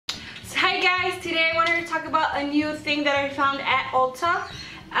Today I wanted to talk about a new thing that I found at Ulta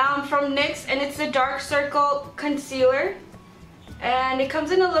from NYX, and it's the Dark Circle Concealer. And it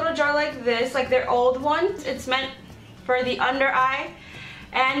comes in a little jar like this, like their old ones. It's meant for the under eye.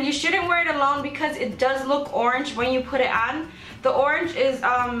 And you shouldn't wear it alone because it does look orange when you put it on. The orange is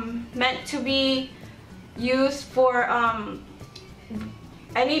meant to be used for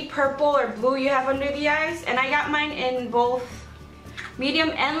any purple or blue you have under the eyes. And I got mine in both medium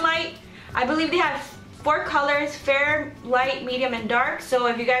and light. I believe they have 4 colors: fair, light, medium, and dark. So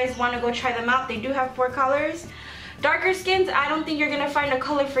if you guys want to go try them out, they do have 4 colors. Darker skins, I don't think you're gonna find a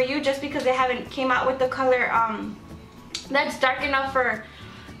color for you just because they haven't came out with the color that's dark enough for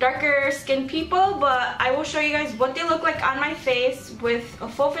darker skin people. But I will show you guys what they look like on my face with a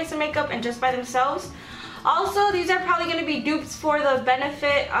full face of makeup and just by themselves. Also, these are probably going to be dupes for the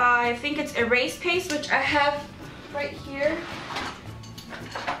Benefit, I think it's Erase Paste, which I have right here.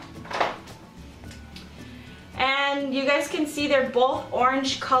 And you guys can see they're both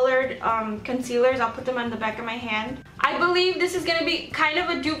orange colored concealers. I'll put them on the back of my hand. I believe this is going to be kind of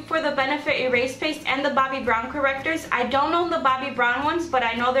a dupe for the Benefit Erase Paste and the Bobbi Brown correctors. I don't know the Bobbi Brown ones, but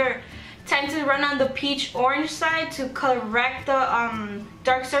I know they tend to run on the peach orange side to correct the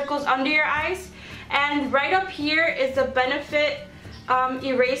dark circles under your eyes. And right up here is the Benefit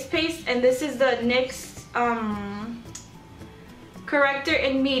Erase Paste, and this is the NYX corrector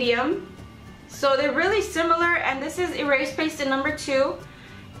in medium. So they're really similar, and this is Erase Paste in number 2.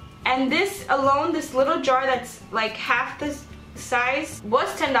 And this alone, this little jar that's like half the size, was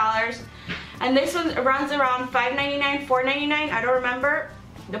 $10. And this one runs around $5.99, $4.99. I don't remember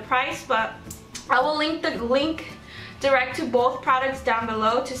the price, but I will link the link direct to both products down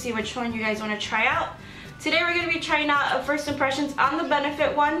below to see which one you guys want to try out. Today we're going to be trying out first impressions on the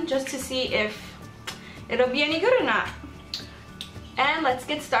Benefit one just to see if it'll be any good or not. And let's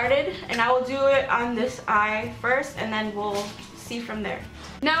get started, and I will do it on this eye first and then we'll see from there.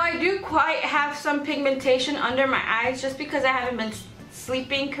 Now I do quite have some pigmentation under my eyes just because I haven't been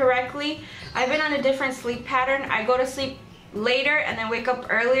sleeping correctly. I've been on a different sleep pattern. I go to sleep later and then wake up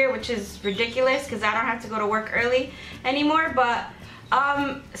earlier, which is ridiculous because I don't have to go to work early anymore. But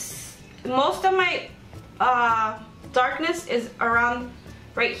most of my darkness is around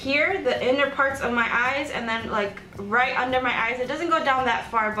right here, the inner parts of my eyes, and then like right under my eyes. It doesn't go down that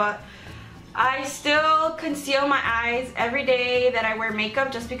far, but I still conceal my eyes every day that I wear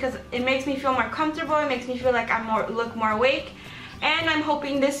makeup just because it makes me feel more comfortable. It makes me feel like I look more awake, and I'm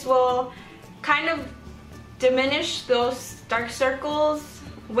hoping this will kind of diminish those dark circles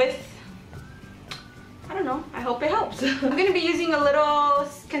with, I don't know, I hope it helps. I'm going to be using a little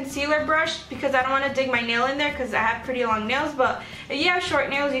concealer brush because I don't want to dig my nail in there because I have pretty long nails, but if you have short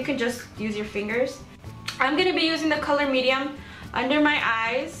nails you can just use your fingers. I'm going to be using the color medium under my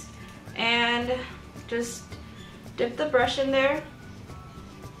eyes and just dip the brush in there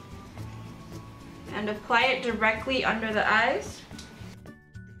and apply it directly under the eyes.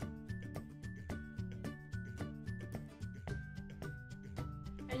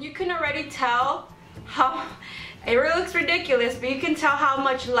 And you can already tell how it really looks ridiculous, but you can tell how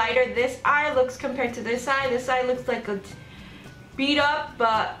much lighter this eye looks compared to this eye. This eye looks like a beat up,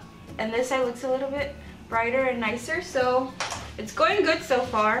 and this eye looks a little bit brighter and nicer. So it's going good so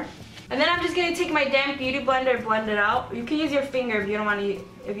far. And then I'm just gonna take my damp beauty blender and blend it out. You can use your finger if you don't want to,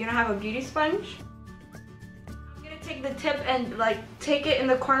 if you don't have a beauty sponge. I'm gonna take the tip and like take it in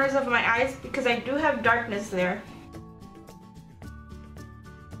the corners of my eyes because I do have darkness there.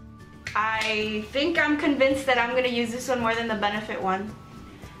 I think I'm convinced that I'm going to use this one more than the Benefit one.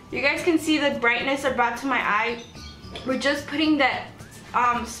 You guys can see the brightness I brought to my eye. We're just putting that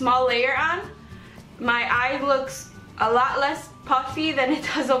small layer on. My eye looks a lot less puffy than it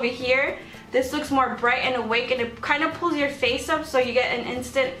does over here. This looks more bright and awake, and it kind of pulls your face up so you get an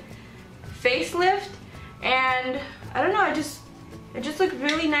instant facelift. And I don't know, it just looks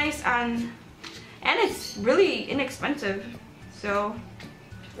really nice on, and it's really inexpensive. So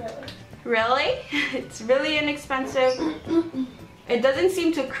Really? It's really inexpensive. It doesn't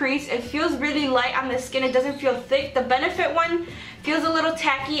seem to crease. It feels really light on the skin. It doesn't feel thick. The Benefit one feels a little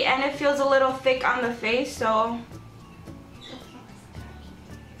tacky and it feels a little thick on the face. So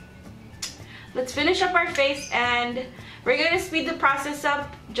let's finish up our face, and we're going to speed the process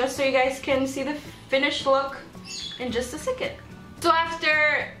up just so you guys can see the finished look in just a second. So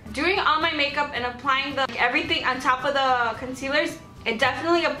after doing all my makeup and applying everything on top of the concealers, it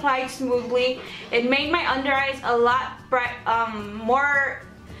definitely applied smoothly. It made my under eyes a lot bright, more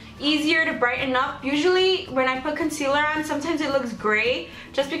easier to brighten up. Usually when I put concealer on, sometimes it looks gray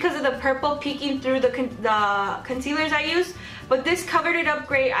just because of the purple peeking through the concealers I use. But this covered it up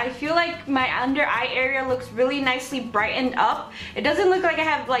great. I feel like my under eye area looks really nicely brightened up. It doesn't look like I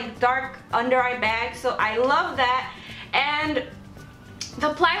have like dark under eye bags, so I love that. And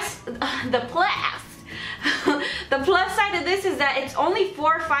the plus side of this is that it's only $4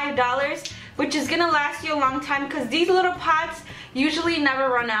 or $5, which is gonna last you a long time because these little pots usually never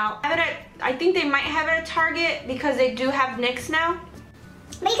run out. I think they might have it at Target because they do have NYX now.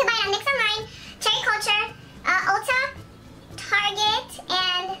 But you can buy it on NYX Online, Cherry Culture, Ulta, Target,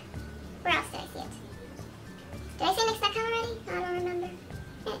 and where else did I see it? Did I say NYX.com already? I don't remember.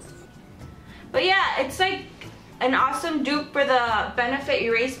 Yes. But yeah, it's like an awesome dupe for the Benefit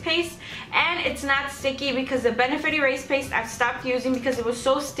Erase Paste, and it's not sticky because the Benefit Erase Paste I've stopped using because it was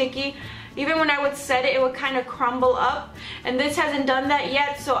so sticky. Even when I would set it, it would kind of crumble up, and this hasn't done that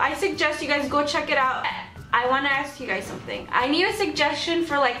yet, so I suggest you guys go check it out. I want to ask you guys something. I need a suggestion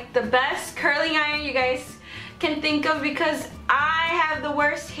for like the best curling iron you guys can think of because I have the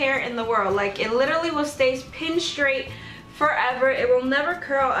worst hair in the world. Like, it literally will stay pin straight forever. It will never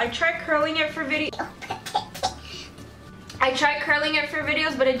curl. I tried curling it for videos,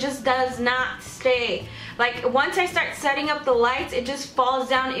 but it just does not stay. Like, once I start setting up the lights, it just falls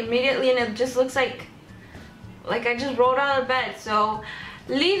down immediately and it just looks like I just rolled out of bed. So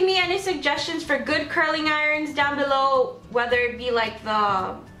leave me any suggestions for good curling irons down below, whether it be like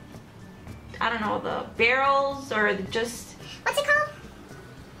the, I don't know, the barrels or just, what's it called?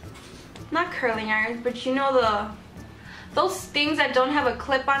 Not curling irons, but you know, those things that don't have a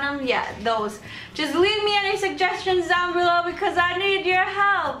clip on them. Yeah, those. Just leave me any suggestions down below because I need your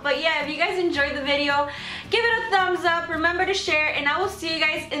help. But yeah, if you guys enjoyed the video, give it a thumbs up, remember to share, and I will see you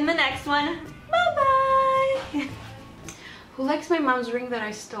guys in the next one. Bye bye. Who likes my mom's ring that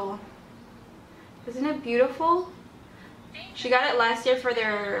I stole? Isn't it beautiful? She got it last year for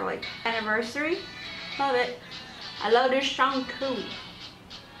their like anniversary. Love it. I love this song too.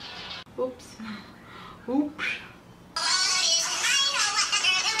 Oops. Oops.